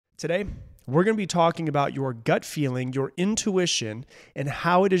Today, we're going to be talking about your gut feeling, your intuition, and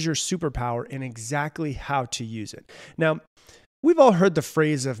how it is your superpower and exactly how to use it. Now, we've all heard the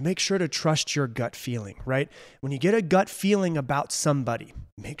phrase of make sure to trust your gut feeling, right? When you get a gut feeling about somebody,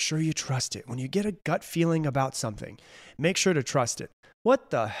 make sure you trust it. When you get a gut feeling about something, make sure to trust it.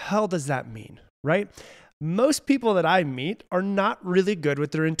 What the hell does that mean, right? Most people that I meet are not really good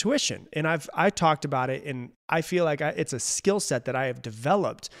with their intuition. And I talked about it, and I feel like it's a skill set that I have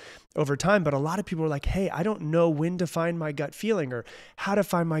developed over time. But a lot of people are like, hey, I don't know when to find my gut feeling or how to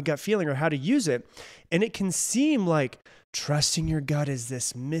find my gut feeling or how to use it. And it can seem like trusting your gut is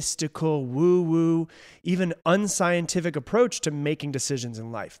this mystical, woo-woo, even unscientific approach to making decisions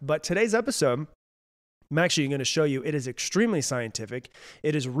in life. But today's episode, I'm actually going to show you it is extremely scientific.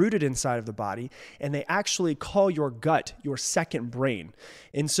 It is rooted inside of the body, and they actually call your gut your second brain.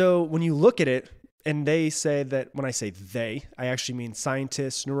 And so when you look at it, and they say that, when I say they, I actually mean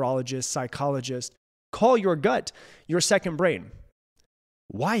scientists, neurologists, psychologists, call your gut your second brain.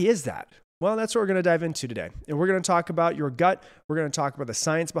 Why is that? Well, that's what we're going to dive into today. And we're going to talk about your gut. We're going to talk about the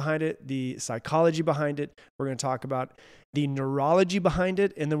science behind it, the psychology behind it. We're going to talk about the neurology behind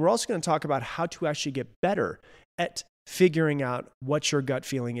it. And then we're also going to talk about how to actually get better at figuring out what your gut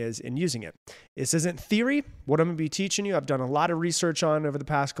feeling is and using it. This isn't theory. What I'm going to be teaching you, I've done a lot of research on over the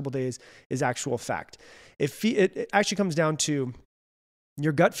past couple of days, is actual fact. It actually comes down to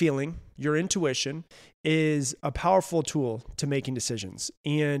your gut feeling, your intuition is a powerful tool to making decisions.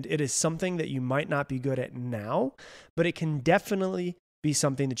 And it is something that you might not be good at now, but it can definitely be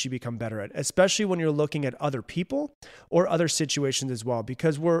something that you become better at, especially when you're looking at other people or other situations as well,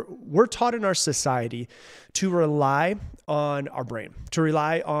 because we're taught in our society to rely on our brain, to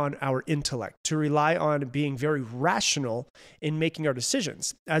rely on our intellect, to rely on being very rational in making our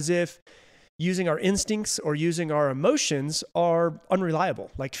decisions, as if using our instincts or using our emotions are unreliable.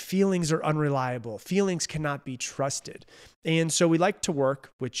 Like feelings are unreliable. Feelings cannot be trusted. And so we like to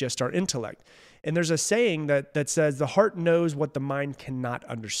work with just our intellect. And there's a saying that says the heart knows what the mind cannot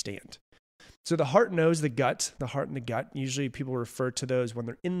understand. So the heart knows the gut, the heart and the gut. Usually people refer to those when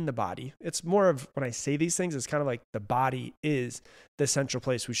they're in the body. It's more of, when I say these things, it's kind of like the body is the central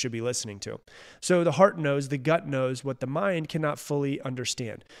place we should be listening to. So the heart knows, the gut knows what the mind cannot fully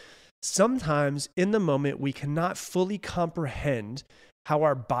understand. Sometimes in the moment, we cannot fully comprehend how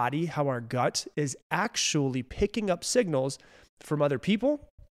our body, how our gut is actually picking up signals from other people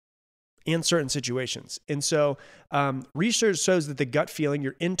in certain situations. And so research shows that the gut feeling,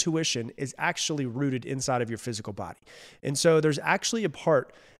 your intuition, is actually rooted inside of your physical body. And so there's actually a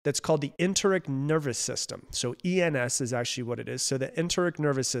part that's called the enteric nervous system. So ENS is actually what it is. So the enteric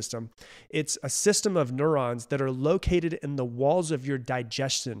nervous system, it's a system of neurons that are located in the walls of your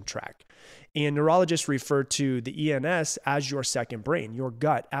digestion tract. And neurologists refer to the ENS as your second brain, your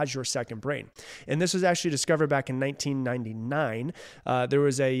gut as your second brain. And this was actually discovered back in 1999. There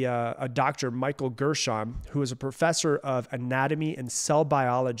was a Dr. Michael Gershon, who was a professor of anatomy and cell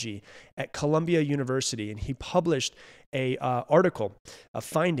biology at Columbia University. And he published a article, a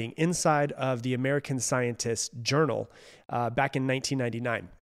finding inside of the American Scientist Journal back in 1999.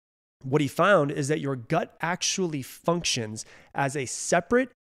 What he found is that your gut actually functions as a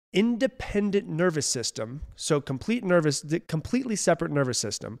separate, independent nervous system, so completely separate nervous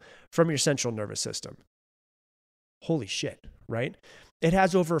system from your central nervous system. Holy shit, right? It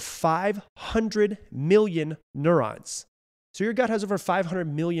has over 500 million neurons. So your gut has over 500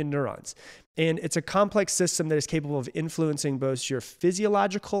 million neurons, and it's a complex system that is capable of influencing both your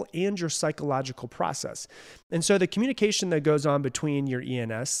physiological and your psychological process. And so the communication that goes on between your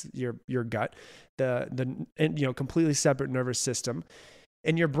ENS, your gut, the completely separate nervous system,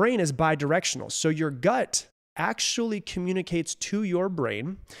 and your brain is bidirectional. So your gut actually communicates to your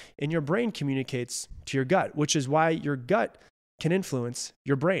brain, and your brain communicates to your gut, which is why your gut can influence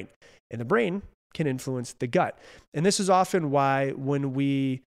your brain, and the brain can influence the gut. And this is often why when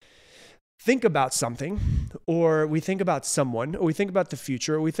we think about something, or we think about someone, or we think about the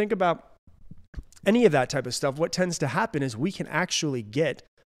future, or we think about any of that type of stuff, what tends to happen is we can actually get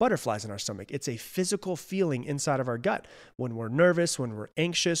butterflies in our stomach. It's a physical feeling inside of our gut. When we're nervous, when we're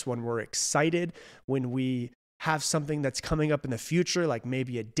anxious, when we're excited, when we have something that's coming up in the future, like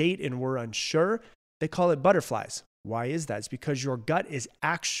maybe a date and we're unsure, they call it butterflies. Why is that? It's because your gut is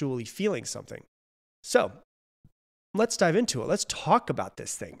actually feeling something. So let's dive into it. Let's talk about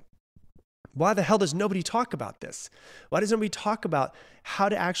this thing. Why the hell does nobody talk about this? Why does nobody talk about how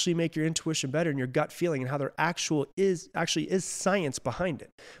to actually make your intuition better and your gut feeling and how there actually is science behind it?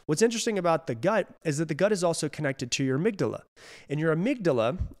 What's interesting about the gut is that the gut is also connected to your amygdala. And your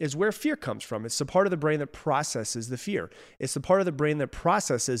amygdala is where fear comes from. It's the part of the brain that processes the fear. It's the part of the brain that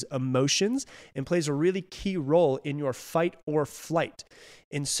processes emotions and plays a really key role in your fight or flight.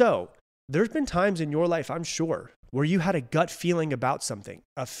 And so there's been times in your life, I'm sure, where you had a gut feeling about something,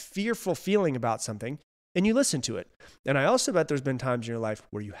 a fearful feeling about something, and you listened to it. And I also bet there's been times in your life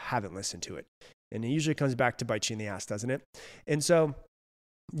where you haven't listened to it. And it usually comes back to bite you in the ass, doesn't it? And so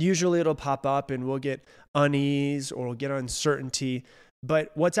usually it'll pop up and we'll get unease or we'll get uncertainty.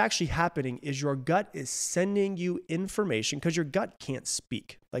 But what's actually happening is your gut is sending you information because your gut can't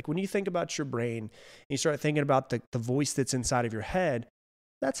speak. Like when you think about your brain and you start thinking about the voice that's inside of your head,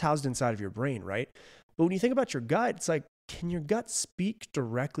 that's housed inside of your brain, right? But when you think about your gut, it's like, can your gut speak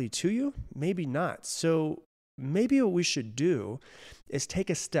directly to you? Maybe not. So maybe what we should do is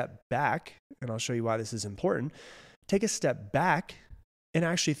take a step back, and I'll show you why this is important. Take a step back and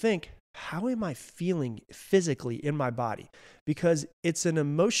actually think, how am I feeling physically in my body? Because it's an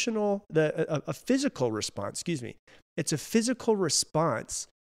a physical response, It's a physical response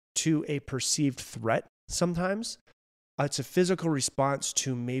to a perceived threat sometimes. It's a physical response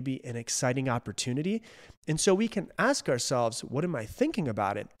to maybe an exciting opportunity. And so we can ask ourselves, what am I thinking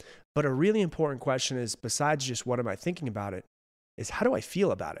about it? But a really important question is, besides just what am I thinking about it, is how do I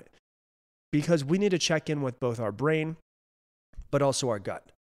feel about it? Because we need to check in with both our brain, but also our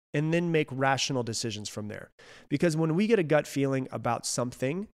gut, and then make rational decisions from there. Because when we get a gut feeling about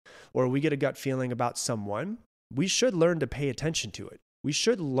something, or we get a gut feeling about someone, we should learn to pay attention to it. We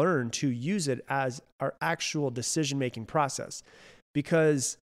should learn to use it as our actual decision-making process,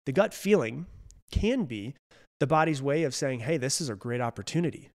 because the gut feeling can be the body's way of saying, hey, this is a great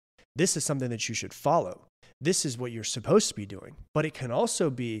opportunity. This is something that you should follow. This is what you're supposed to be doing. But it can also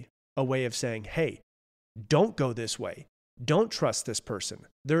be a way of saying, hey, don't go this way. Don't trust this person.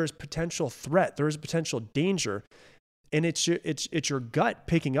 There is potential threat. There is potential danger. And it's your gut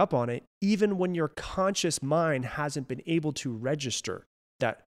picking up on it, even when your conscious mind hasn't been able to register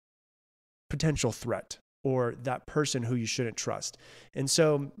that potential threat or that person who you shouldn't trust. And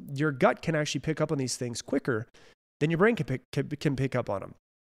so your gut can actually pick up on these things quicker than your brain can pick up on them.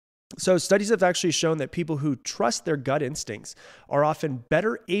 So studies have actually shown that people who trust their gut instincts are often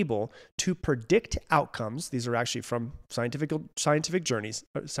better able to predict outcomes. These are actually from scientific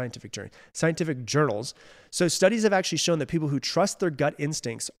journals. So studies have actually shown that people who trust their gut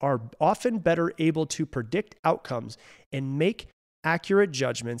instincts are often better able to predict outcomes and make accurate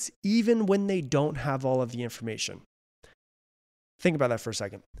judgments even when they don't have all of the information. Think about that for a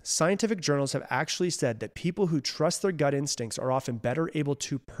second. Scientific journals have actually said that people who trust their gut instincts are often better able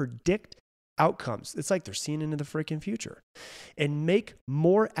to predict outcomes. It's like they're seeing into the freaking future and make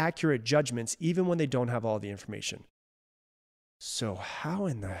more accurate judgments even when they don't have all the information. So how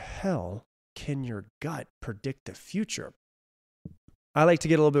in the hell can your gut predict the future? I like to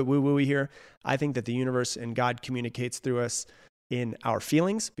get a little bit woo-woo-y here. I think that the universe and God communicates through us in our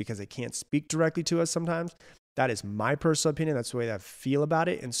feelings because they can't speak directly to us sometimes. That is my personal opinion. That's the way that I feel about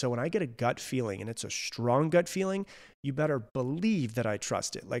it. And so when I get a gut feeling and it's a strong gut feeling, you better believe that I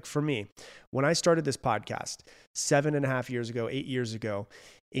trust it. Like for me, when I started this podcast 7.5 years ago, 8 years ago,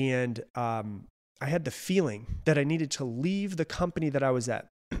 and I had the feeling that I needed to leave the company that I was at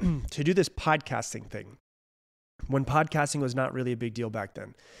to do this podcasting thing when podcasting was not really a big deal back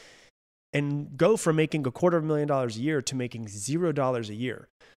then, and go from making $250,000 a year to making $0 a year.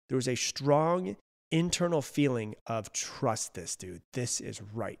 There was a strong internal feeling of trust this, dude. This is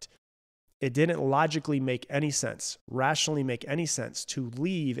right. It didn't logically make any sense, rationally make any sense to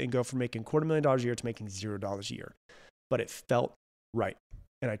leave and go from making $250,000 a year to making $0 a year. But it felt right.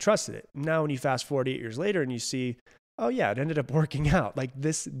 And I trusted it. Now, when you fast forward 8 years later and you see, oh yeah, it ended up working out. Like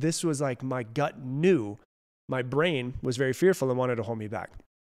this was like my gut knew. My brain was very fearful and wanted to hold me back.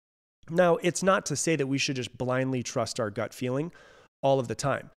 Now, it's not to say that we should just blindly trust our gut feeling all of the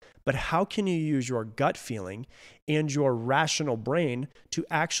time, but how can you use your gut feeling and your rational brain to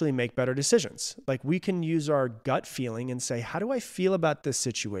actually make better decisions? Like we can use our gut feeling and say, how do I feel about this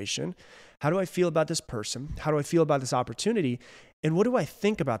situation? How do I feel about this person? How do I feel about this opportunity? And what do I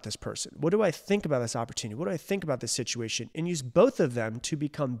think about this person? What do I think about this opportunity? What do I think about this situation? And use both of them to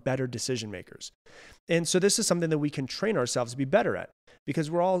become better decision makers. And so this is something that we can train ourselves to be better at,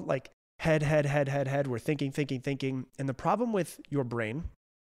 because we're all like head. We're thinking. And the problem with your brain,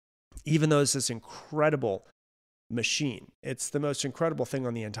 even though it's this incredible machine, it's the most incredible thing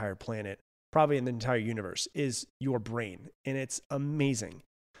on the entire planet, probably in the entire universe, is your brain. And it's amazing.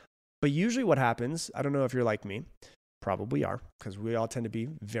 But usually what happens, I don't know if you're like me, probably are, because we all tend to be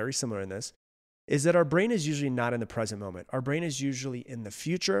very similar in this, is that our brain is usually not in the present moment. Our brain is usually in the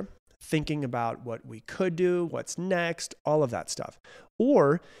future, thinking about what we could do, what's next, all of that stuff.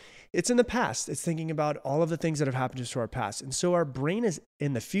 Or it's in the past. It's thinking about all of the things that have happened to our past. And so our brain is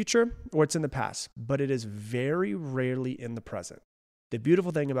in the future or it's in the past, but it is very rarely in the present. The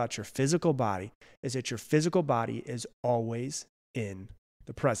beautiful thing about your physical body is that your physical body is always in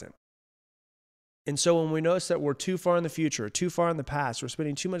the present. And so when we notice that we're too far in the future, too far in the past, we're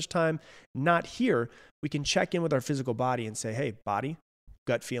spending too much time not here, we can check in with our physical body and say, hey, body,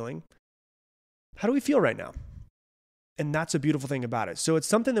 gut feeling, how do we feel right now? And that's a beautiful thing about it. So it's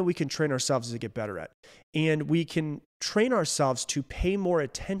something that we can train ourselves to get better at. And we can train ourselves to pay more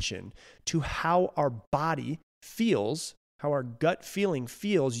attention to how our body feels, how our gut feeling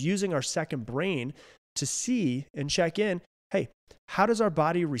feels, using our second brain to see and check in, hey, how does our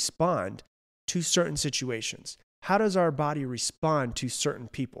body respond to certain situations? How does our body respond to certain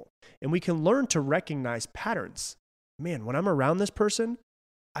people? And we can learn to recognize patterns. Man, when I'm around this person,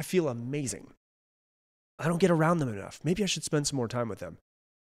 I feel amazing. I don't get around them enough. Maybe I should spend some more time with them.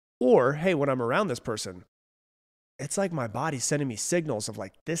 Or, hey, when I'm around this person, it's like my body's sending me signals of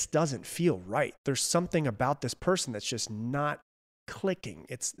like, this doesn't feel right. There's something about this person that's just not clicking.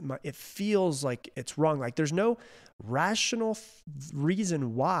 It feels like it's wrong. Like there's no rational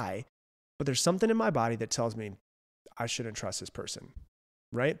reason why, but there's something in my body that tells me I shouldn't trust this person,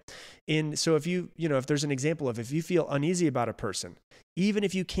 right? And so if there's an example of if you feel uneasy about a person, even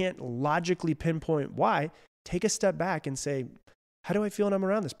if you can't logically pinpoint why, take a step back and say, how do I feel when I'm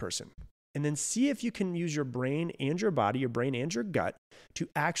around this person? And then see if you can use your brain and your body, your brain and your gut to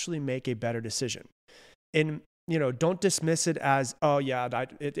actually make a better decision. And don't dismiss it as, oh yeah,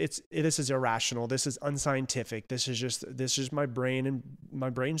 this is irrational. This is unscientific. This is my brain, and my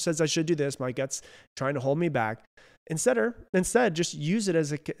brain says I should do this. My gut's trying to hold me back. Instead, just use it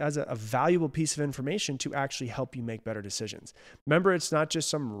as a valuable piece of information to actually help you make better decisions. Remember, it's not just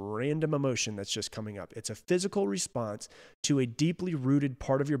some random emotion that's just coming up. It's a physical response to a deeply rooted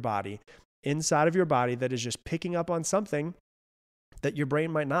part of your body, inside of your body, that is just picking up on something that your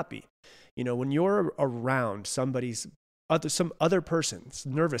brain might not be. When you're around some other person's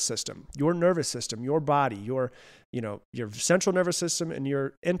nervous system, your body, your central nervous system and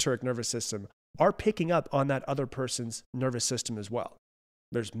your enteric nervous system are picking up on that other person's nervous system as well.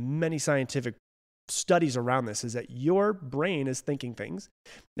 There's many scientific studies around this, is that your brain is thinking things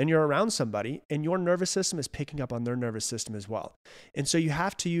and you're around somebody and your nervous system is picking up on their nervous system as well. And so you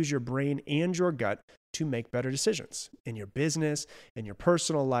have to use your brain and your gut to make better decisions in your business, in your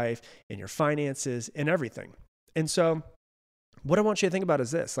personal life, in your finances, in everything. And so what I want you to think about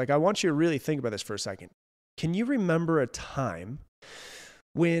is this. I want you to really think about this for a second. Can you remember a time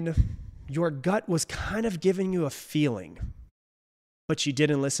when your gut was kind of giving you a feeling, but you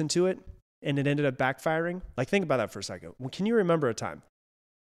didn't listen to it and it ended up backfiring? Think about that for a second. Well, can you remember a time?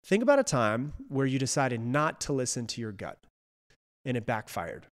 Think about a time where you decided not to listen to your gut and it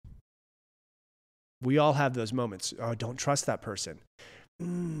backfired. We all have those moments. Oh, don't trust that person.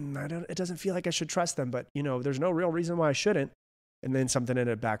 It doesn't feel like I should trust them, but there's no real reason why I shouldn't. And then something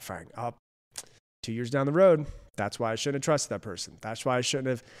ended up backfiring. 2 years down the road, that's why I shouldn't have trusted that person. That's why I shouldn't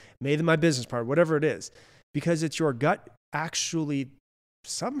have made them my business partner, whatever it is. Because it's your gut actually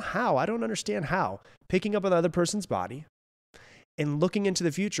somehow, I don't understand how, picking up on the other person's body and looking into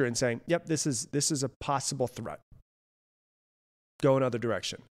the future and saying, yep, this is a possible threat. Go another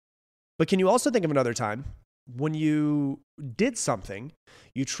direction. But can you also think of another time when you did something,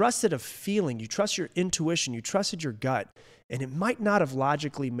 you trusted a feeling, you trust your intuition, you trusted your gut, and it might not have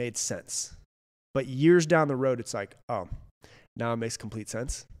logically made sense. But years down the road, it's like, oh, now it makes complete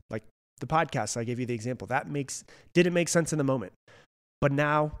sense. Like the podcast, I gave you the example. Didn't make sense in the moment. But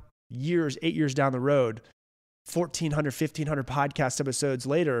now, 8 years down the road, 1,400, 1,500 podcast episodes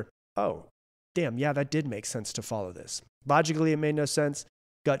later, oh, damn, yeah, that did make sense to follow this. Logically, it made no sense.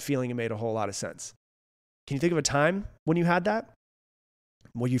 Gut feeling, it made a whole lot of sense. Can you think of a time when you had that?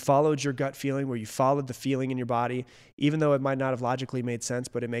 Where you followed your gut feeling, where you followed the feeling in your body, even though it might not have logically made sense,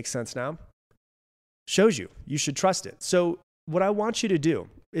 but it makes sense now? Shows you should trust it. So what I want you to do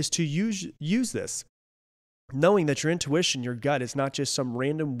is to use this, knowing that your intuition, your gut, is not just some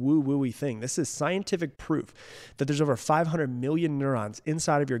random woo-woo-y thing. This is scientific proof that there's over 500 million neurons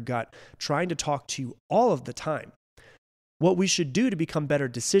inside of your gut trying to talk to you all of the time. What we should do to become better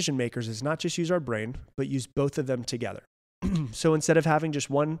decision makers is not just use our brain, but use both of them together. So instead of having just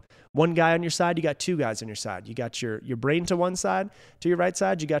one guy on your side, you got two guys on your side. You got your brain to one side, to your right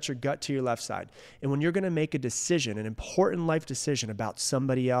side, you got your gut to your left side. And when you're going to make a decision, an important life decision about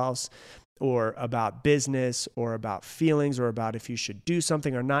somebody else or about business or about feelings or about if you should do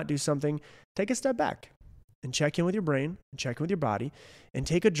something or not do something, take a step back and check in with your brain and check in with your body and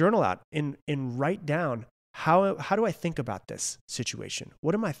take a journal out and write down how do I think about this situation?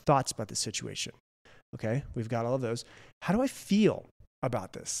 What are my thoughts about this situation? Okay, we've got all of those. How do I feel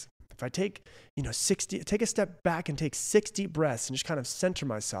about this? If I take, take a step back and take 6 deep breaths and just kind of center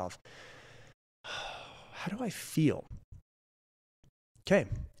myself, how do I feel? Okay,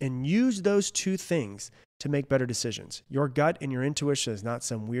 and use those two things to make better decisions. Your gut and your intuition is not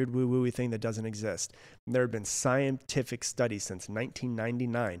some weird woo-woo thing that doesn't exist. There have been scientific studies since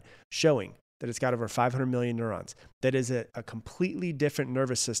 1999 showing that it's got over 500 million neurons. That is a completely different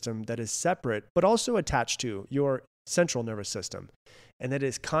nervous system that is separate, but also attached to your central nervous system. And that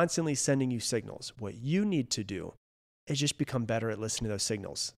is constantly sending you signals. What you need to do is just become better at listening to those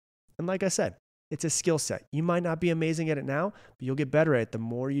signals. And like I said, it's a skill set. You might not be amazing at it now, but you'll get better at it the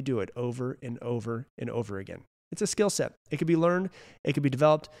more you do it over and over and over again. It's a skill set. It could be learned, it could be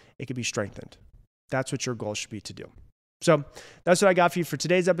developed, it could be strengthened. That's what your goal should be to do. So that's what I got for you for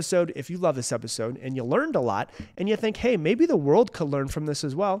today's episode. If you love this episode and you learned a lot and you think, hey, maybe the world could learn from this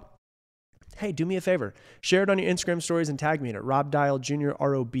as well, hey, do me a favor. Share it on your Instagram stories and tag me in it, Rob Dial Jr.,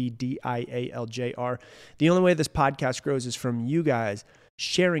 ROBDIALJR. The only way this podcast grows is from you guys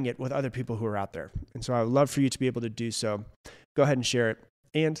sharing it with other people who are out there. And so I would love for you to be able to do so. Go ahead and share it.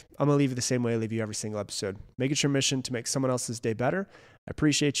 And I'm going to leave you the same way I leave you every single episode. Make it your mission to make someone else's day better. I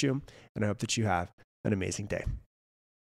appreciate you, and I hope that you have an amazing day.